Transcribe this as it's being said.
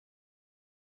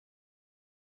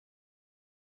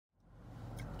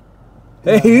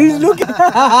Hey, he's looking.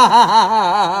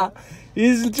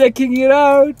 He's checking it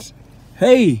out.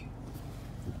 Hey.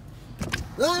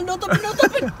 Not open.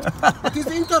 It is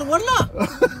enter, wallah.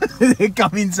 They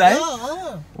come inside?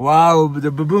 Wow,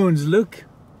 the baboons, look.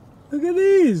 Look at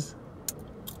these.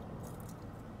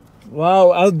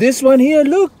 Wow, this one here,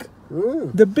 look.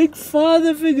 The big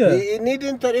father figure. You need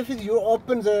enter if you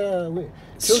open the...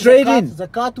 Straight in. The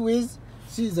cat with...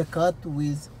 See the cat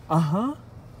with... Uh-huh.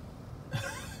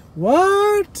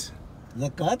 What? The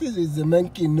cat is the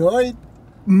monkey, no?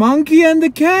 Monkey and the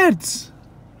cats.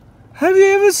 Have you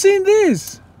ever seen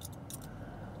this?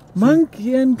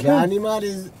 Monkey and cat. The animal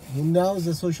is now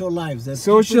the social life. The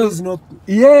social is not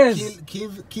yes.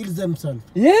 Kill themselves.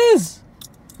 Yes.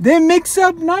 They mix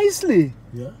up nicely.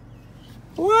 Yeah.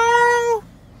 Wow.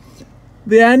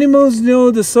 The animals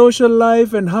know the social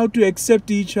life and how to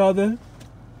accept each other.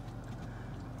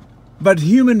 But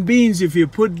human beings, if you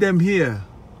put them here,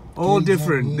 all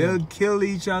different, they'll kill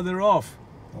each other off.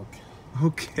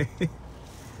 Okay.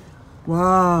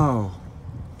 Wow.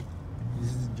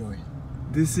 This is joy.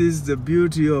 This is the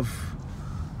beauty of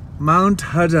Mount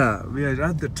Hada. We are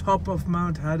at the top of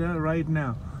Mount Hada right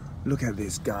now. Look at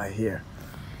this guy here.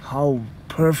 How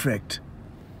perfect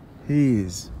he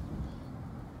is.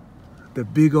 The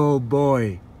big old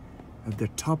boy at the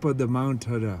top of the Mount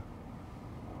Hada.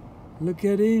 Look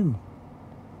at him.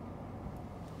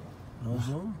 No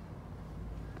zoom?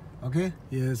 Okay?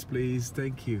 Yes, please.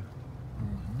 Thank you.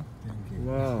 Thank you.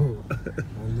 Wow.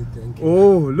 Only thank you.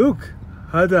 Oh, look.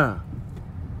 Hada.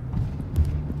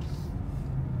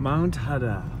 Mount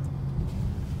Hada.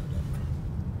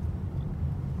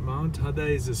 Mount Hada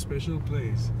is a special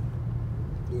place.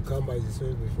 You come by this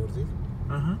way before this?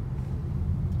 Uh-huh.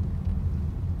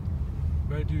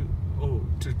 Where do you... Oh,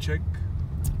 to check?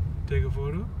 Take a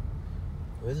photo?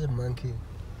 Where's the monkey?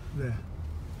 There.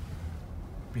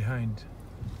 Behind.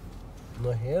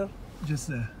 No hair? Just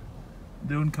there.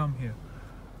 Don't come here.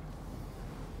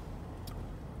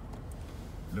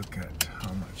 Look at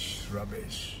how much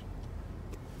rubbish.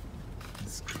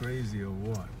 It's crazy or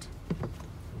what?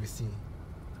 We see.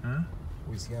 Huh?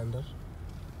 We see under.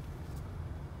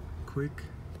 Quick.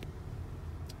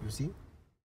 You see?